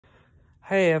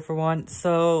Hey everyone,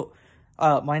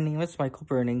 my name is Michael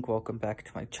Burning. Welcome back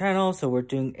to my channel. So we're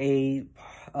doing a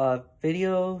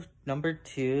video number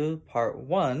 2, part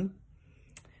 1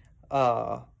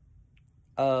 of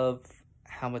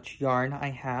how much yarn I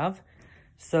have.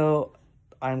 So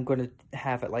I'm going to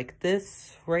have it like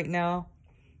this right now.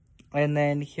 And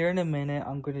then here in a minute,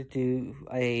 I'm going to do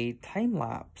a time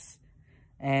lapse.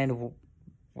 And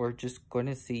we're just going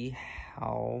to see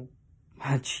how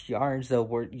much yarn.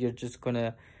 So you're just going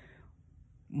to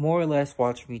more or less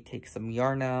watch me take some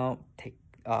yarn out,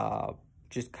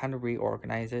 just kind of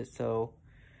reorganize it. So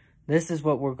this is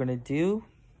what we're gonna do.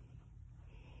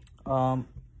 I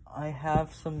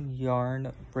have some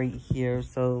yarn right here,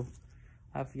 so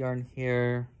I have yarn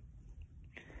here.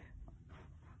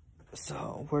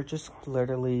 So we're just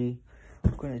literally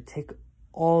gonna take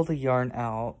all the yarn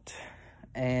out,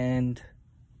 and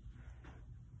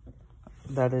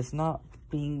that is not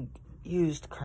being used currently.